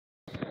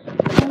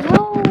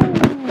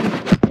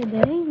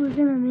today we're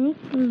gonna make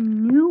a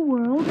new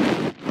world,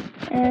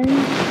 and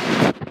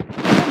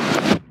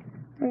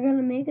we're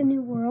gonna make a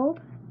new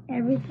world.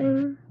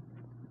 Everything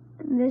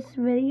in this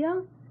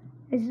video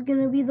is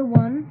gonna be the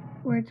one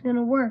where it's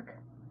gonna work.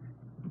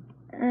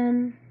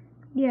 And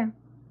yeah,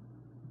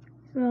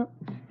 so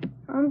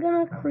I'm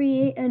gonna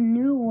create a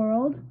new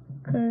world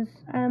because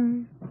I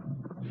don't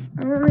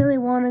really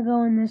want to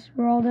go in this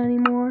world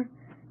anymore.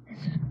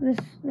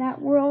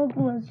 That world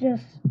was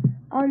just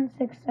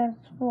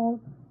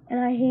unsuccessful, and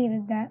I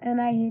hated that,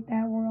 and I hate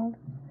that world.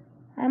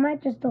 I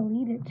might just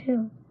delete it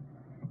too.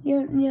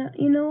 You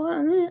know what?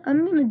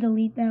 I'm gonna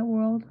delete that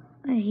world.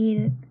 I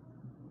hate it.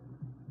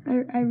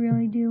 I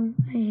really do.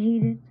 I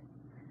hate it.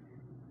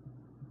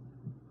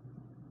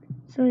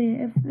 So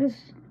yeah, if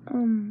this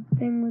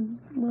thing would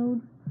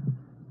load,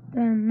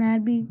 then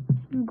that'd be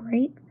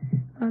great.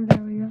 There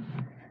we go.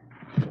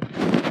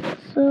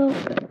 So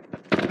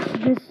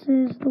this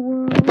is the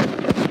world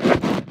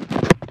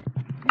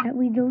that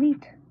we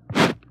delete.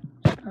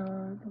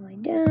 All the way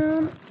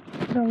down.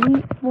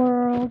 Delete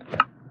world.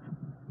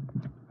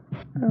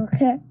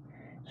 Okay.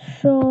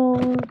 So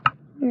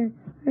here,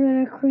 we're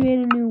gonna create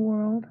a new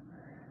world.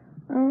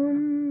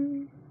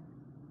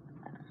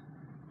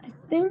 I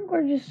think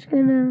we're just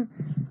gonna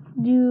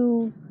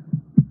do.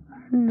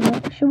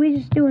 Should we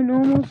just do a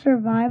normal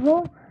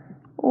survival,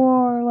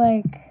 or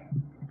like?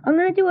 I'm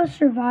gonna do a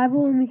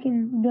survival and we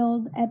can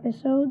build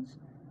episodes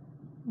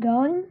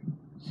going.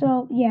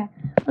 So yeah,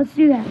 let's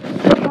do that.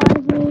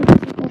 Survival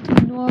equal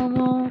to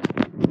normal.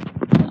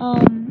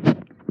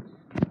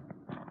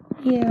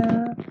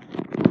 Yeah.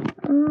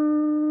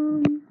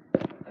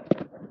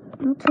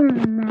 I'm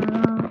turning that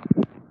off.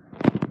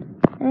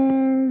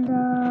 And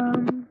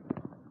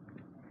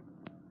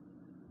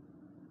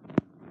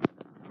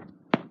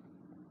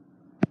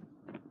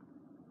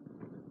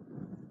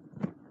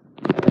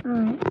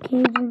alright,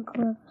 caves and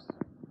cliffs.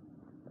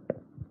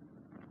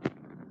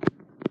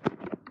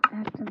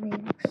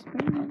 Activate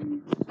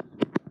experiments.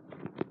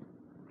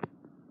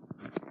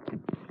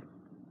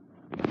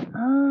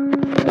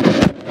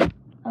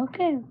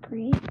 Okay,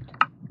 create.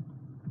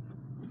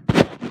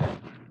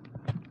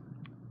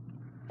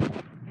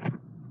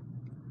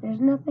 There's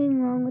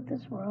nothing wrong with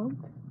this world,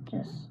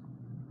 just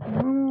a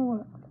normal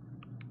world.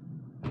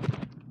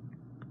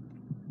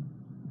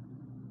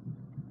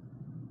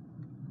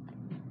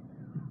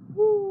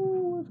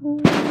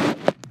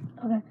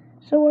 Okay,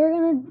 so we're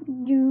gonna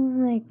do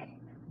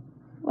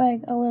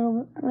like a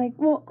little,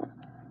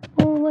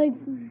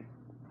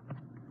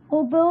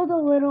 we'll build a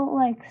little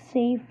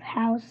safe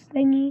house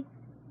thingy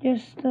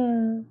just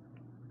to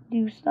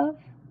do stuff,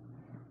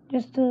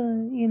 just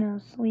to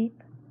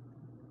sleep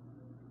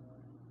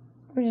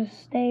or just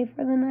stay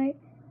for the night.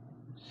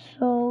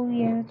 So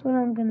yeah, that's what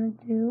I'm gonna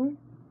do.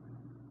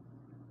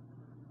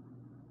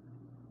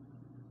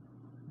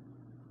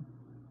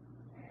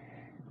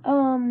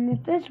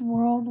 If this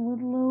world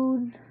would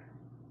load,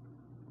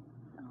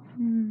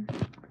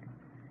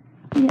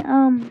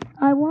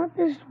 I want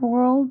this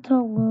world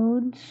to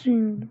load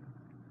soon,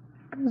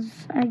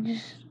 cause I don't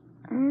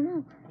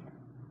know.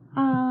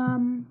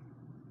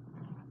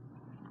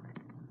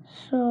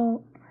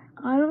 So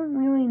I don't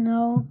really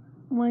know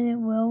when it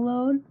will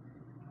load,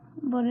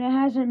 but it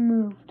hasn't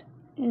moved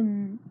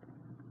in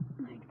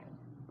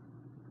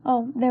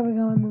oh, there we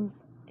go, it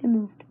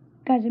moved.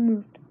 Guys, it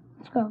moved.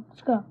 Let's go.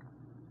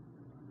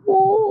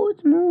 Whoa,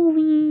 it's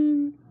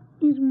moving.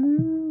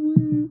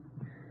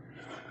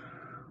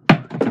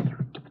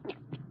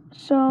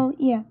 So,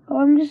 yeah,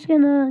 I'm just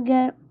gonna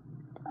get,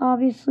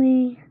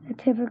 obviously, the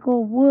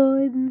typical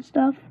wood and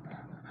stuff.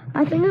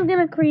 I think I'm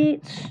gonna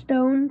create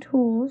stone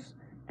tools,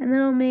 and then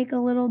I'll make a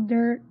little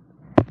hideout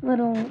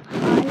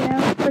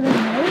for the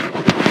night.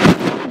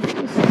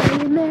 Just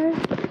stay in there.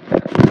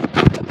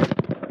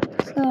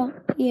 So,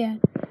 yeah,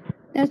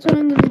 that's what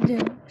I'm gonna do.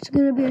 It's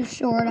gonna be a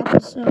short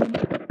episode,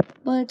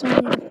 but it's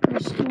only the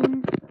first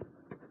one.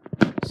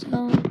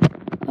 So,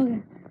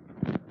 okay.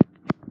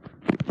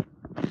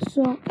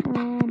 So,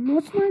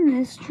 let's mine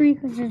this tree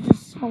because there's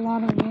just a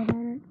lot of wood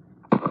on it.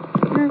 I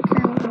don't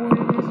care what wood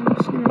it is, I'm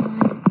just gonna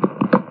mine it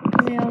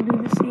because they all do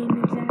the same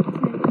exact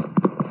thing.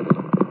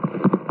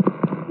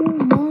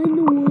 Mine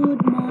the wood.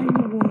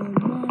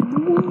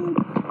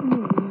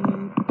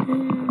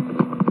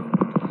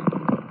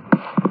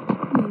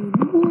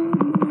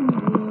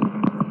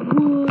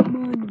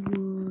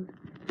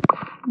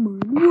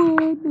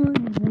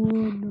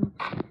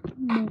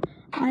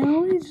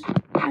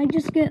 I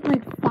just get 5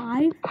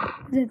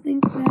 because I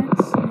think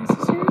that's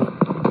necessary.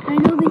 I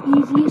know the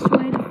easiest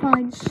way to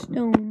find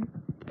stone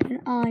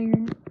and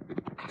iron.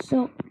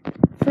 So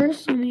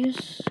first, let me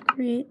just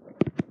create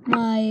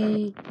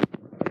my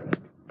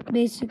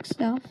basic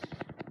stuff.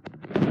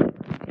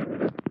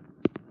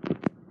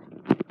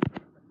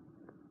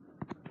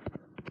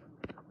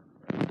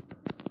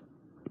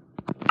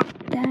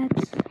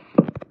 That's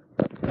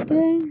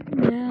good.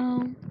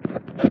 Now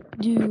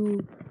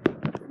do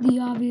the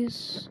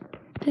obvious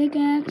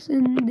pickaxe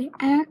and the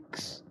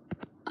axe.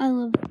 I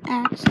love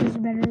axes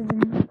better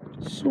than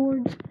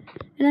swords,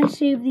 and I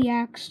save the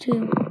axe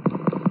too.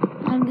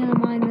 I'm gonna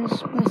mine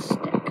this with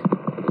stick.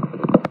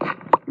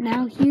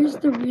 Now here's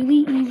the really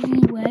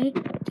easy way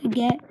to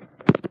get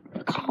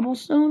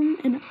cobblestone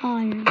and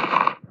iron.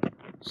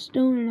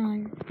 Stone and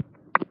iron.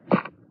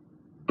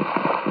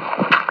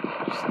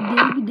 Just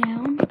dig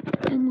down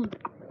and look.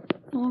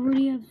 You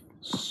already have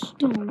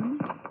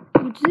stone,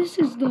 which this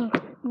is the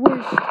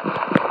worst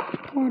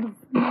part of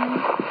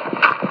mine.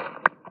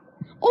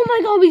 Oh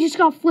my god, we just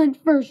got flint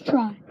first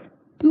try.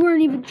 We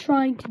weren't even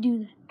trying to do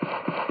that.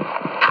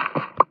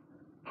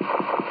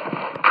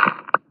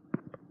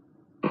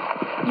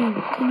 Dude,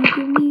 can you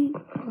give me...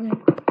 Okay.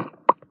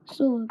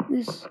 So look,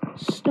 this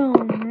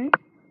stone, right?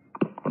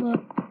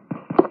 Look.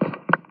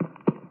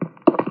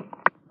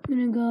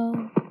 I'm gonna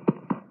go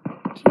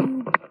to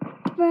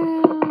about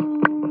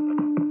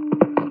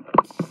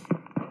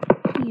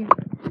here.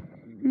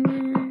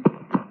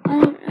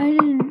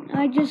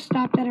 I just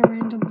stopped at a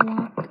random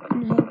block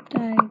and hoped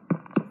I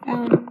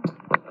found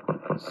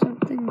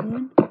something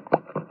good.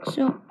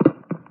 So,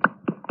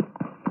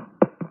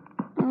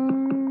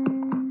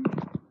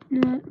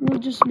 no, we'll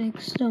just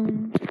make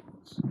stone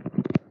tools.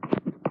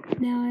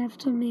 Now I have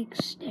to make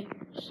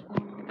stairs.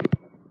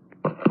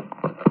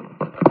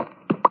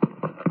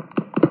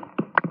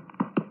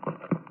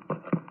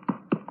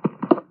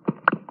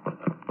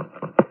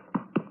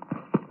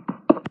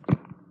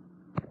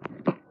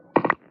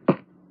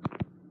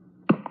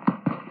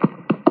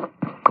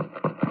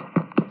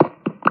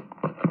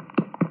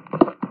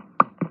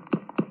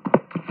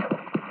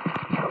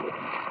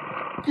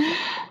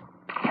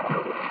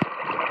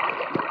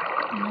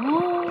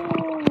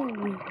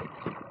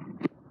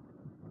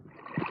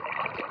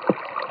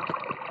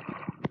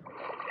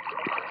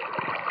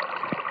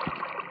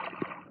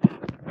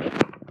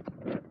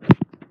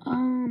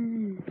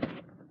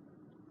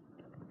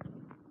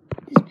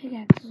 This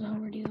pickaxe is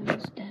already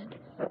almost dead.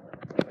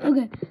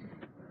 Okay.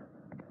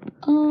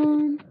 I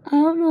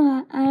don't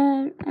know.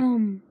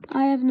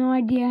 I have no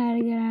idea how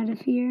to get out of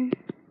here.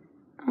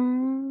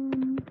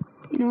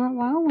 You know what?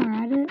 While we're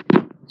at it,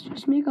 let's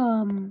just make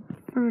a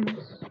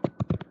furnace.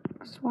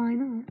 'Cause why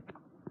not?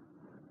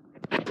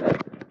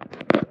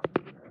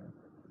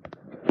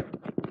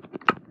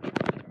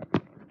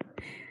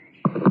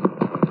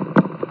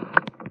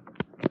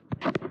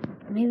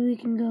 Maybe we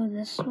can go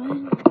this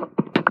way.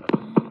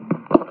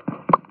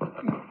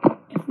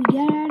 If we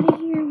get out of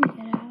here, we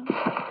get out.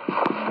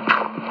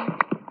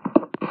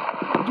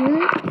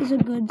 Dirt is a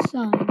good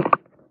sign.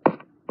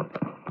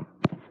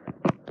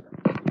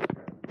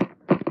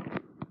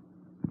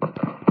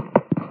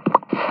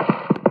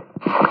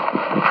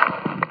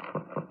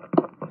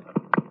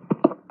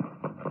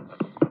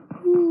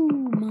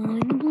 Ooh,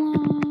 mine the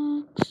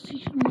blocks,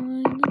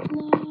 mine the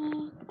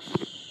blocks,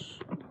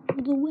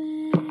 all the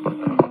way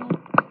up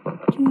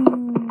to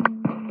ground.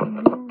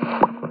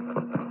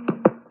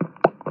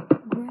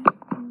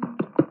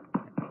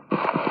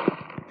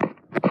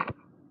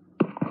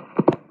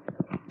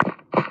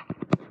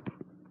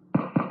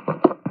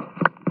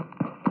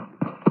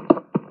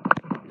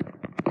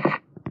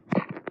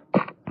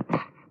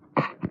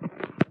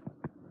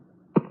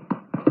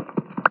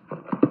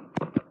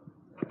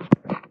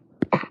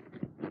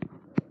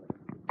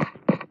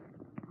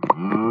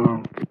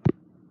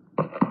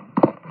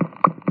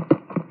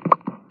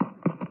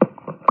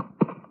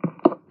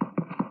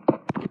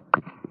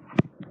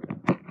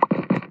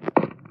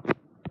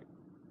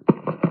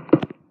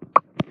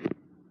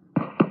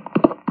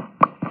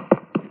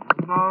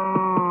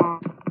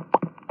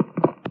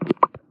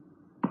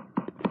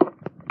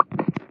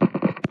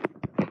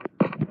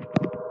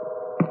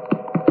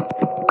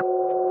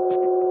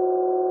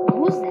 What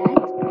was that?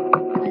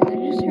 Guys, I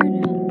just heard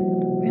a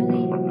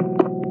really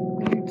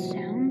weird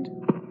sound.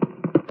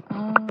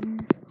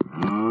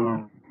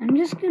 I'm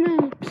just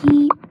gonna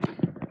keep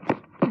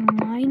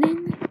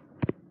mining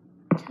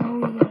till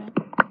we get up.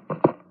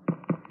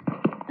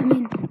 I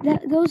mean,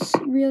 those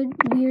real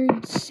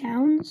weird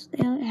sounds,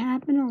 they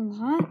happen a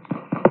lot.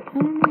 I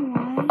don't know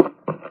why.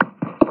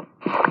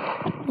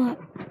 But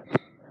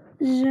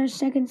this is our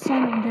second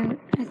sign of dirt.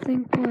 I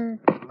think we're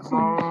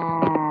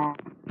close.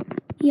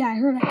 Yeah, I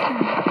heard a cow.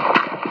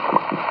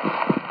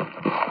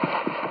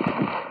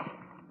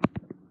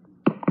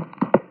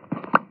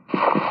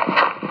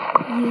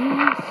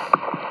 Yes.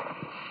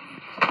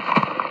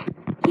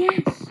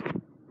 Yes.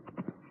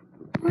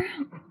 We're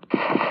out.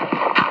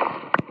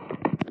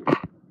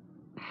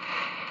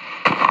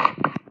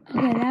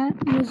 Okay, that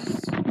was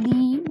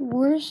the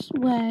worst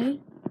way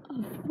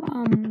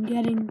of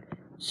getting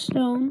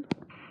stone.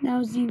 That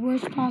was the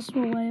worst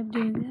possible way of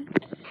doing that.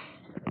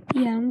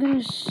 Yeah, I'm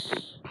gonna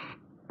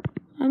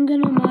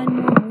mine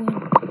more wood.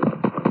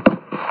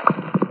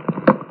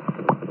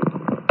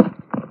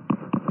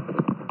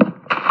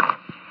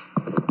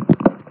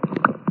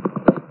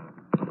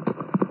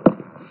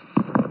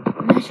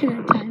 I'm not sure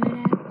what time it is.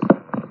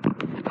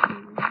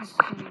 This is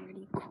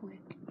already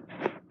quick.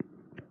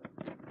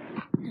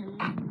 No,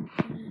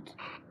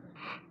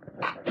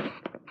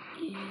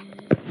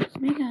 let's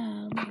make a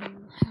little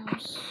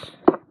house.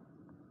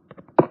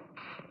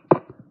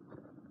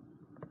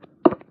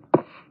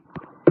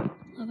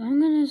 Look, I'm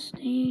gonna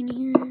stay in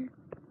here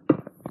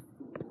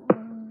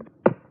for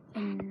the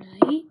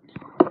night.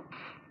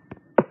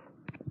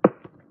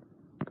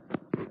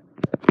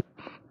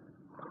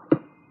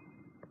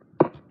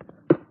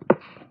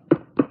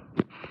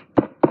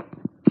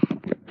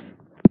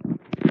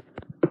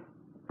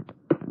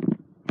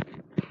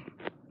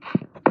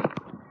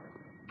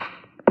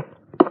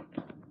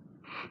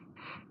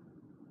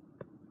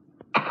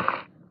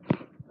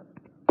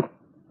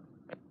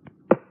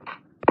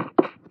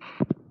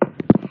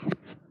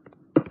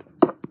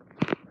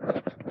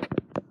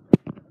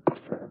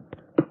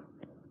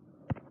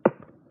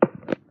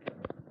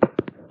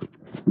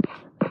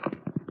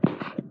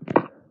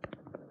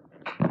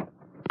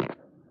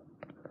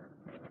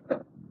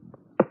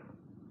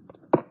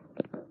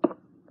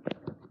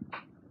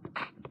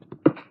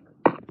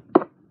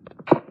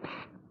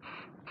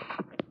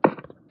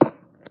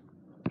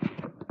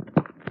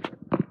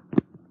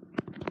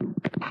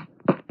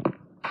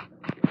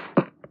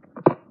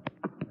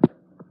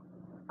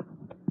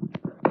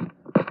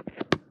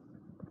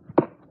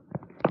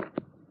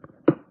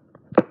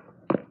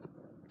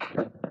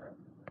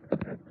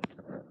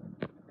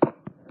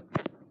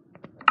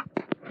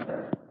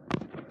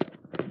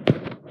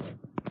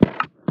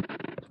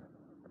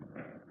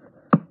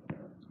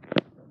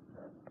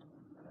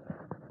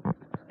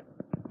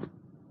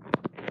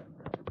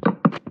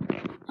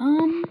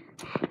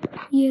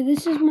 Yeah,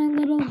 this is my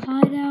little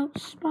hideout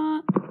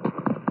spot.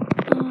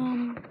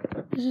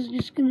 This is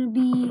just gonna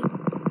be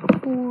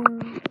for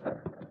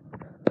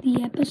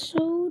the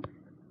episode,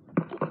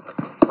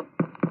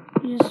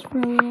 just for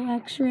a little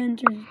extra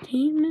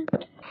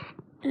entertainment,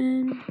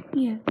 and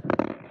yeah.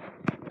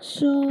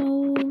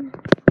 So,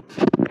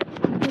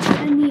 let's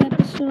end the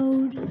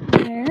episode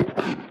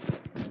there.